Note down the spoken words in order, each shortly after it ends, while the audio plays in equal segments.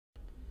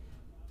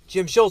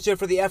Jim Schultz here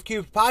for the F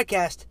Cubed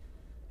podcast.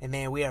 And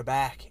man, we are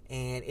back.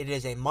 And it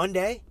is a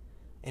Monday.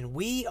 And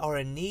we are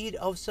in need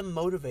of some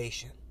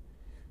motivation.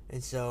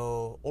 And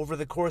so, over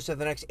the course of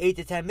the next 8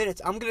 to 10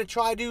 minutes, I'm going to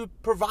try to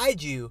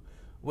provide you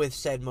with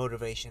said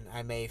motivation.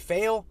 I may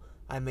fail.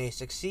 I may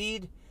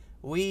succeed.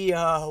 We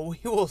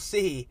will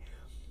see.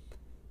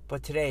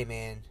 But today,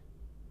 man,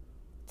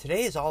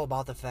 today is all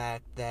about the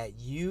fact that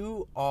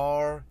you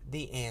are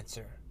the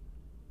answer.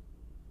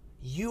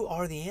 You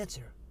are the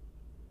answer.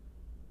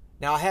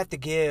 Now, I have to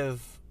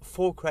give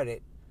full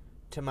credit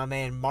to my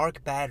man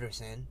Mark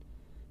Batterson,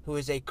 who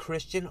is a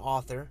Christian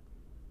author,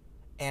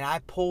 and I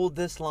pulled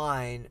this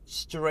line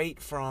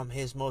straight from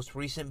his most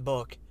recent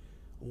book,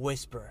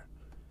 Whisper.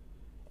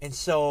 And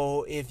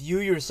so, if you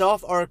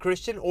yourself are a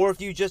Christian, or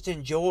if you just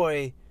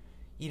enjoy,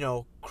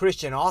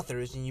 Christian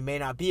authors, and you may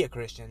not be a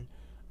Christian,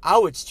 I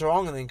would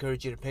strongly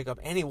encourage you to pick up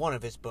any one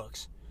of his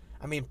books.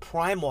 I mean,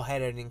 Primal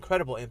had an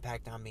incredible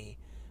impact on me,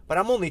 but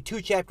I'm only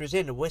 2 chapters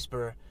into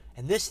Whisper,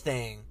 and this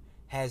thing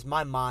has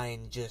my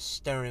mind just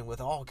stirring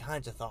with all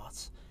kinds of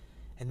thoughts.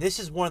 And this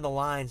is one of the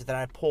lines that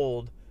I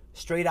pulled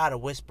straight out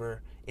of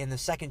Whisper in the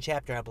 2nd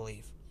chapter, I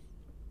believe.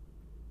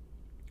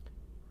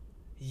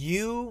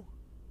 You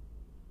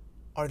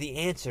are the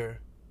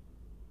answer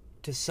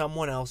to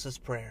someone else's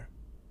prayer.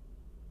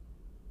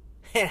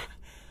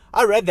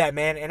 I read that,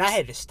 man, and I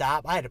had to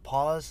stop. I had to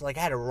pause. I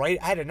had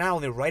to not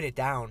only write it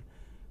down,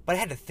 but I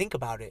had to think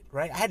about it,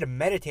 right? I had to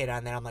meditate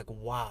on that. I'm like,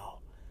 wow,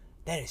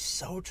 that is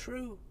so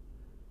true.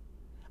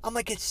 I'm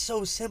like, it's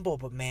so simple,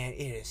 but man,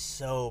 it is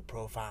so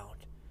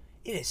profound.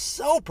 It is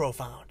so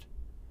profound.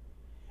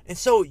 And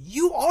so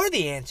you are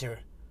the answer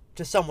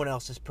to someone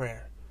else's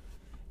prayer.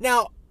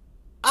 Now,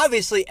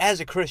 obviously, as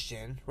a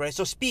Christian, right?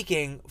 So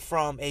speaking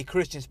from a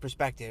Christian's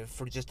perspective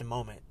for just a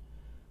moment,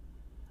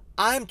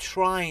 I'm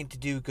trying to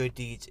do good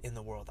deeds in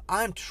the world.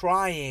 I'm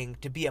trying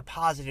to be a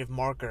positive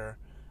marker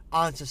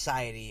on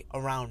society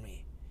around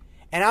me.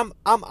 And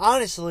I'm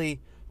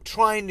honestly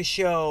trying to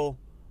show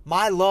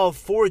my love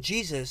for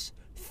Jesus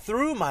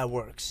through my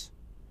works.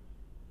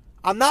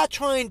 I'm not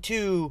trying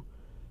to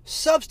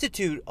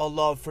substitute a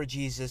love for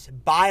Jesus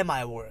by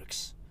my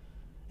works.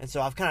 And so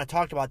I've kind of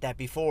talked about that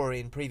before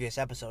in previous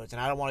episodes,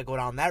 and I don't want to go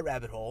down that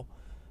rabbit hole,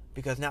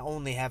 because not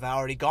only have I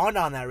already gone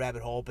down that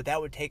rabbit hole, but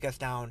that would take us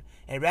down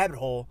a rabbit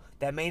hole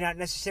that may not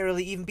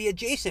necessarily even be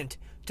adjacent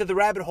to the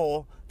rabbit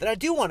hole that I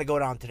do want to go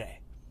down today.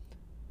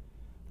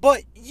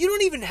 But you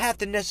don't even have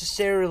to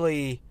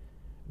necessarily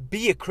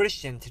be a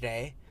Christian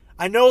today.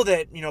 I know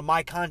that,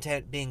 my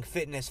content being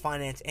fitness,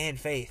 finance, and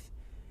faith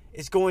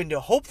is going to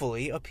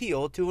hopefully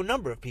appeal to a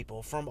number of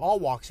people from all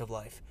walks of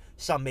life.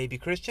 Some may be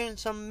Christian,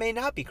 some may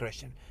not be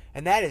Christian.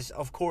 And that is,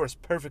 of course,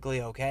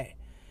 perfectly okay.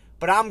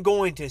 But I'm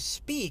going to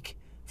speak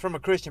from a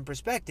Christian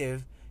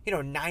perspective,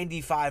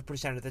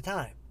 95% of the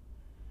time.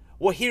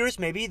 Well, here's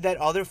maybe that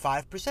other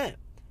 5%.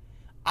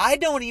 I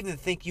don't even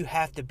think you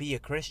have to be a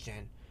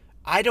Christian.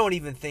 I don't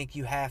even think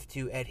you have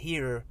to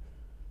adhere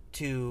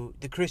to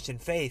the Christian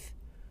faith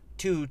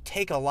to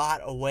take a lot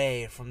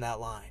away from that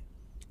line.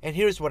 And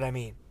here's what I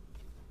mean.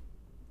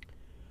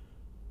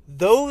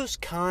 Those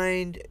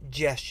kind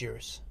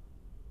gestures,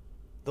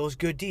 those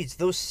good deeds,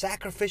 those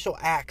sacrificial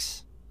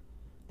acts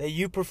that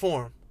you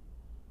perform,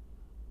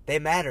 they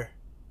matter.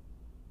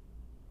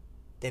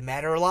 They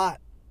matter a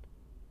lot.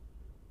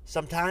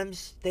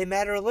 Sometimes they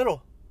matter a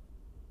little.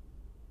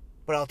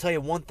 But I'll tell you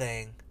one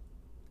thing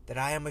that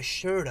I am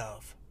assured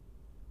of.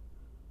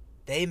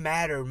 They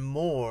matter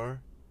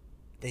more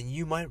than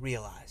you might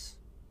realize.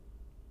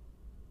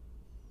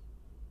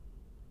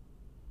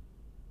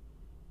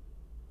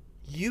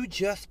 You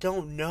just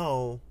don't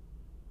know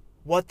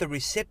what the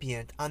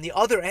recipient on the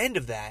other end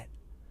of that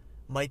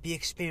might be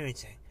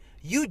experiencing.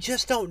 You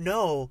just don't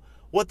know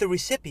what the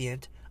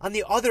recipient on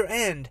the other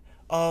end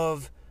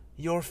of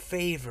your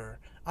favor,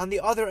 on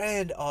the other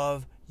end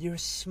of your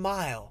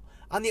smile,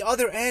 on the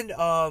other end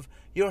of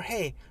your,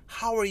 hey,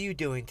 how are you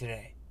doing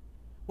today?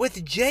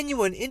 With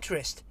genuine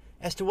interest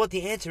as to what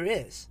the answer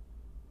is.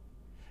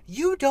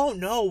 You don't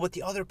know what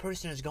the other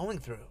person is going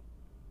through.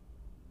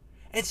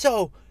 And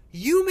so,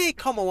 you may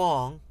come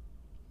along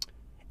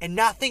and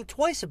not think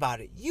twice about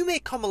it. You may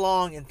come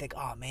along and think,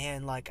 oh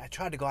man, I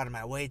tried to go out of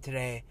my way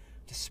today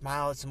to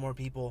smile at some more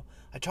people.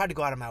 I tried to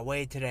go out of my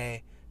way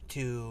today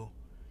to,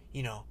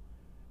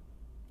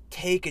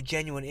 take a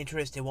genuine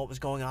interest in what was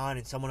going on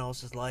in someone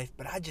else's life,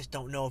 but I just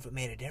don't know if it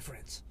made a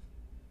difference.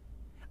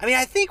 I mean,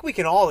 I think we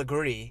can all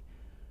agree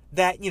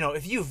that,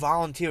 if you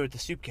volunteer at the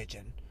soup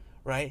kitchen,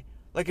 right?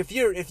 If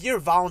you're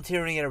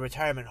volunteering at a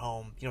retirement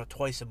home,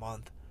 twice a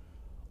month,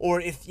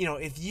 or if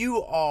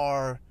you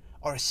are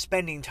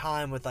spending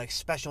time with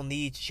special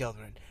needs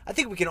children, I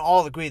think we can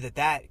all agree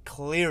that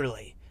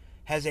clearly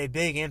has a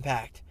big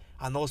impact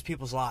on those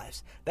people's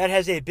lives. That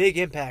has a big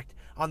impact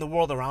on the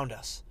world around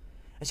us.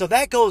 And so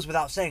that goes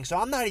without saying. So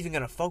I'm not even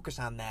going to focus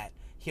on that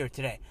here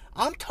today.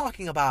 I'm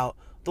talking about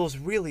those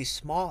really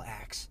small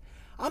acts.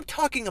 I'm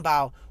talking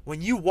about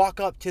when you walk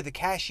up to the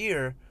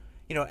cashier,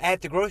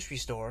 at the grocery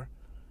store,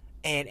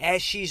 and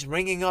as she's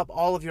ringing up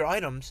all of your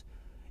items,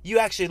 you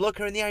actually look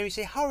her in the eye and you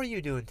say, how are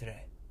you doing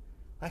today?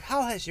 Like,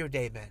 how has your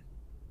day been?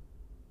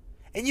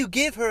 And you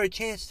give her a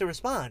chance to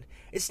respond.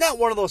 It's not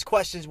one of those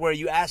questions where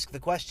you ask the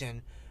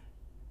question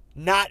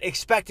not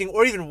expecting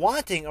or even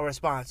wanting a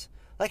response.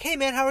 Like, hey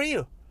man, how are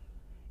you?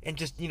 And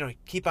just,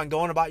 keep on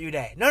going about your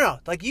day. No.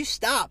 Like, you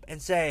stop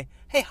and say,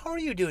 hey, how are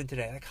you doing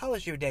today? Like, how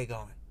is your day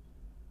going?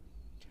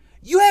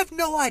 You have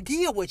no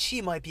idea what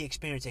she might be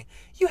experiencing.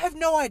 You have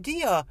no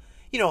idea,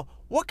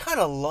 what kind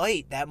of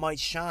light that might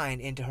shine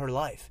into her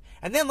life.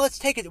 And then let's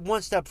take it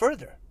one step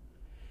further.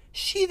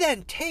 She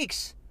then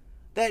takes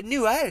that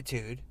new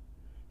attitude.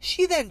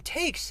 She then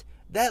takes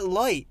that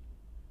light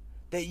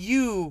that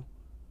you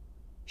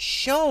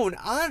shone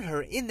on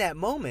her in that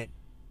moment,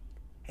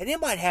 and it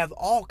might have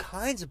all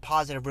kinds of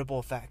positive ripple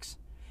effects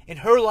in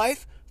her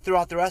life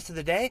throughout the rest of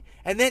the day,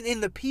 and then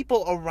in the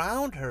people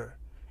around her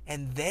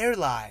and their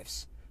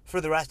lives for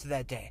the rest of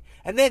that day,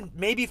 and then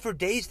maybe for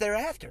days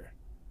thereafter.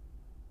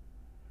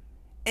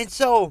 And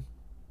so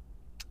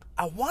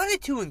I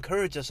wanted to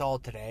encourage us all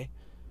today.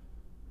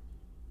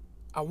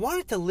 I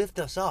wanted to lift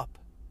us up,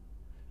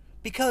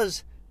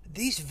 because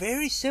these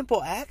very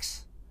simple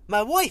acts,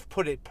 my wife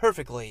put it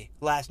perfectly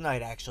last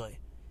night, actually.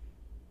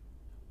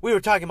 We were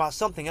talking about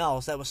something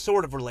else that was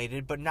sort of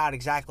related, but not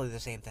exactly the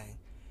same thing.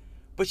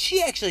 But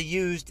she actually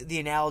used the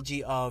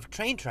analogy of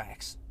train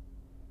tracks.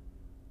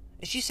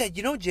 And she said,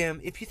 Jim,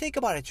 if you think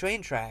about a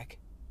train track,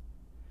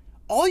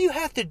 all you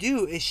have to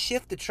do is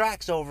shift the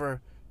tracks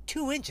over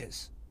 2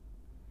 inches,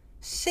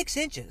 6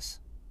 inches,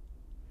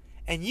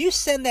 and you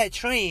send that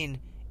train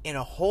in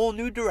a whole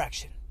new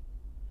direction.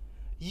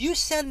 You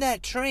send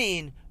that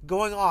train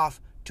going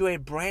off to a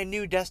brand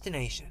new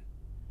destination.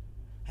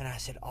 And I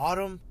said,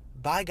 Autumn,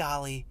 by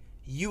golly,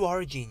 you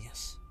are a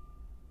genius.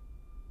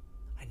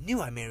 I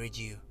knew I married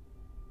you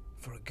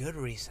for a good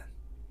reason,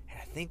 and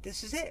I think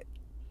this is it.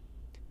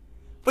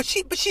 But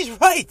she's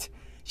right.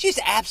 She's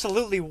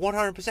absolutely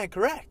 100%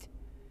 correct.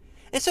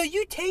 And so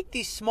you take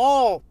these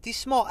small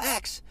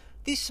acts,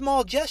 these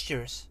small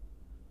gestures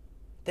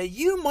that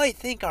you might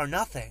think are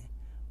nothing,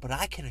 but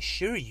I can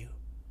assure you,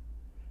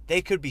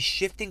 they could be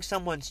shifting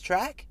someone's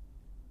track,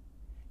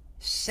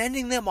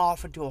 sending them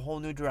off into a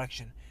whole new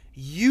direction.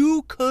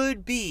 You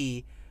could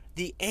be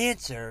the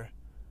answer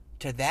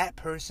to that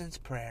person's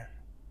prayer.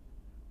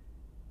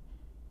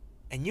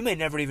 And you may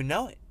never even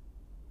know it.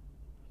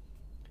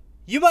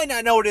 You might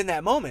not know it in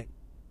that moment.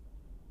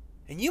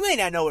 And you may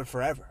not know it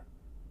forever.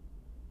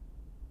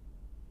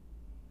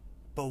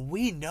 But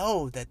we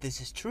know that this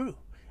is true.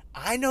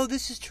 I know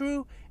this is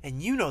true,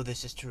 and you know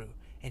this is true.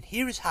 And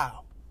here's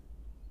how.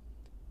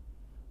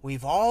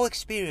 We've all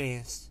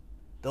experienced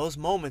those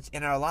moments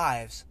in our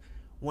lives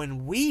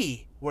when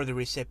we were the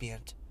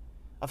recipient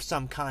of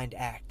some kind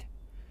act.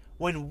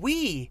 When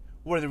we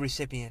were the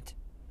recipient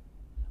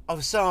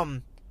of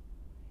some,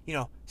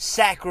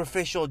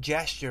 sacrificial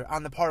gesture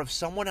on the part of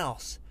someone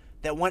else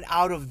that went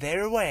out of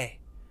their way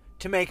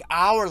to make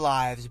our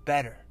lives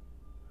better.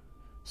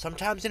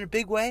 Sometimes in a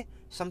big way,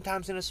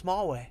 sometimes in a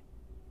small way.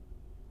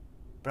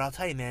 But I'll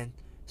tell you, man,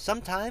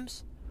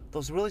 sometimes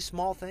those really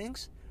small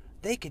things,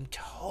 they can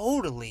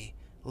totally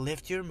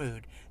lift your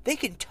mood. They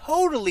can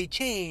totally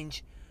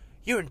change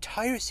your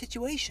entire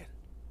situation.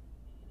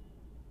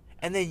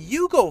 And then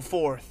you go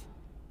forth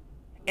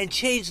and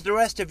change the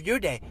rest of your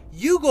day.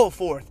 You go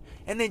forth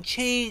and then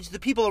change the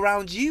people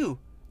around you,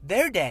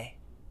 their day.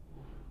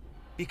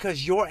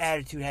 Because your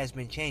attitude has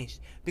been changed.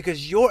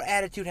 Because your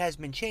attitude has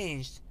been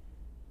changed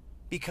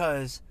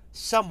because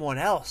someone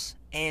else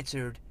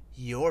answered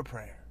your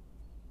prayer.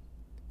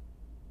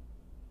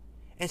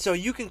 And so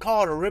you can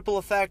call it a ripple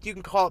effect, you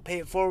can call it pay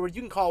it forward,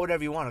 you can call it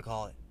whatever you want to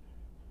call it.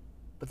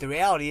 But the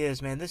reality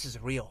is, man, this is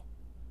real.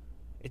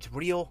 It's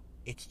real.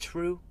 It's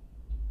true.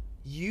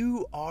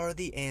 You are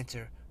the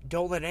answer.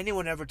 Don't let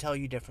anyone ever tell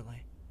you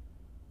differently.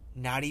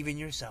 Not even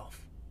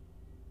yourself.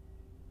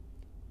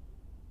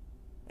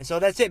 And so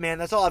that's it, man.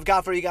 That's all I've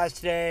got for you guys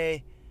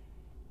today.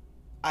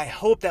 I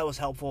hope that was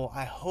helpful.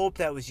 I hope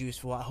that was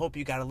useful. I hope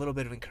you got a little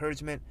bit of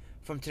encouragement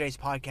from today's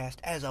podcast.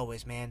 As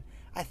always, man,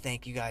 I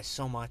thank you guys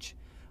so much.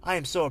 I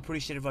am so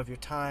appreciative of your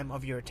time,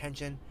 of your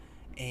attention.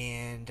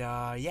 And,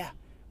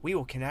 we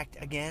will connect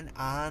again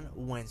on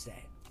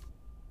Wednesday.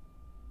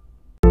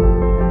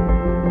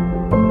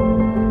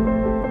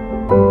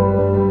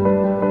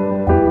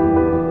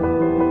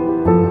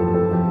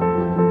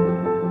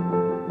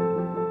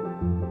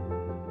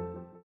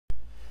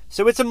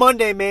 So it's a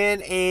Monday,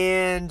 man,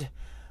 and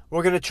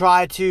we're going to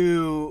try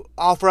to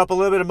offer up a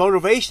little bit of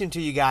motivation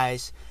to you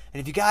guys. And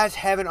if you guys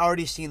haven't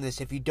already seen this,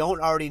 if you don't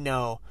already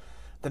know,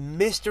 the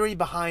mystery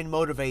behind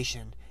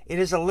motivation, it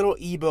is a little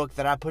ebook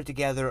that I put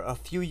together a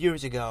few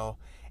years ago,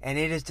 and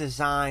it is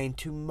designed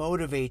to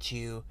motivate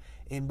you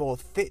in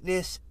both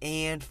fitness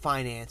and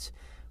finance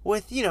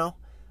with,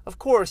 of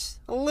course,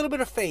 a little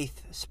bit of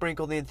faith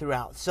sprinkled in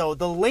throughout. So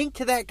the link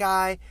to that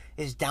guy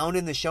is down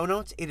in the show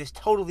notes. It is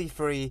totally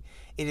free.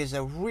 It is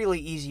a really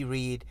easy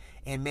read.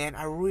 And man,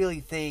 I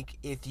really think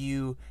if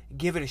you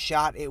give it a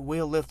shot, it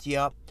will lift you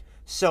up.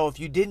 So if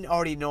you didn't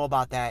already know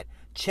about that,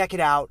 check it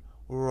out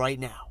right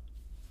now.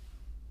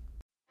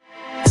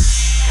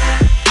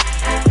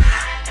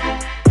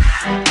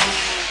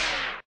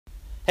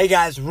 Hey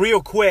guys,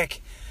 real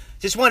quick,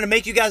 just wanted to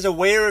make you guys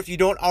aware if you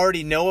don't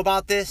already know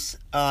about this.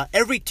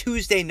 Every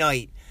Tuesday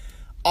night,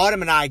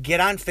 Autumn and I get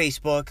on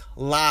Facebook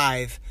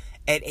live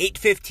at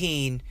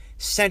 8:15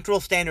 Central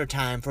Standard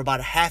Time for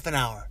about a half an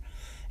hour.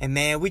 And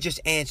man, we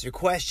just answer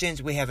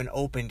questions. We have an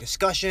open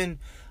discussion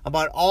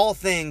about all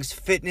things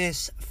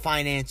fitness,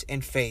 finance,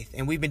 and faith.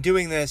 And we've been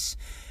doing this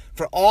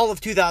for all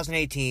of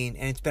 2018,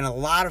 and it's been a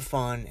lot of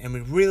fun, and we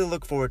really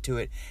look forward to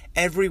it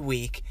every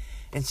week.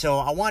 And so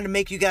I wanted to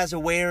make you guys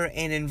aware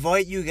and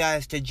invite you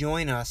guys to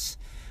join us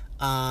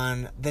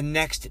on the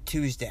next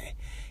Tuesday.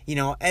 You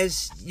know,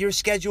 as your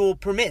schedule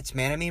permits,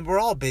 man. I mean, we're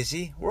all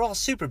busy. We're all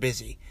super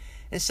busy.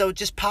 And so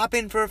just pop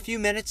in for a few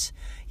minutes,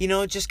 you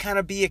know, just kind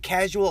of be a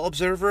casual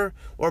observer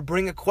or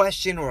bring a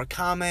question or a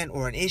comment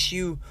or an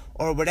issue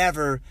or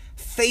whatever.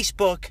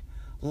 Facebook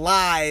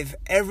live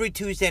every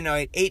Tuesday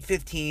night,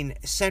 8:15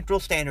 Central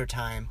Standard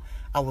Time.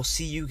 I will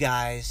see you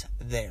guys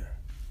there.